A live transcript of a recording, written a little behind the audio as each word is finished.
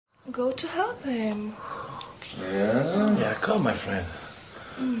Go to help him. Yeah? Yeah, come, my friend.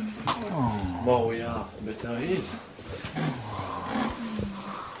 More we are, better he is.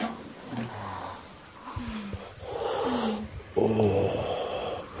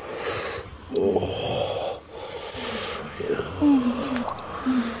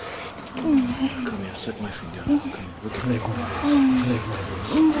 Come here, suck my finger. Come, look at me. Come.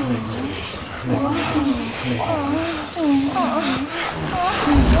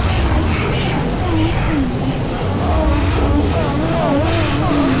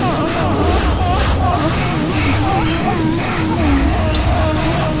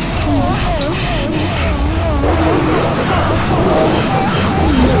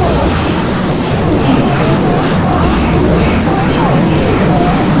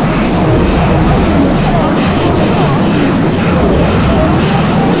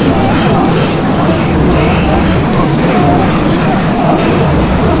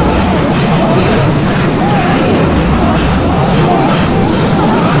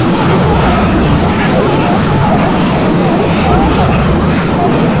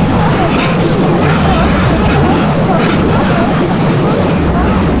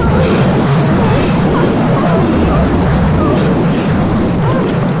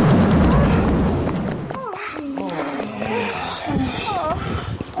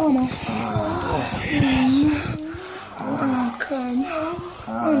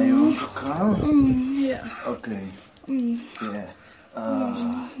 You want to come? Yeah. Okay. Yeah.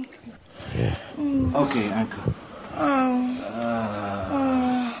 Okay, Uncle.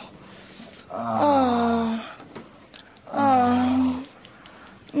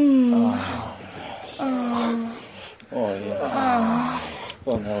 Oh, yeah.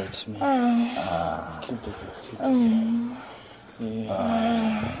 Oh, now it's me. Keep the girl.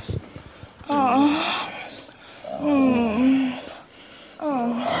 Yes.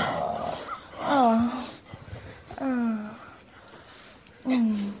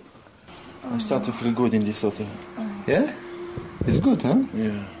 I start to feel good in this whole thing. Yeah? It's good, huh?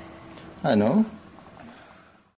 Yeah. I know.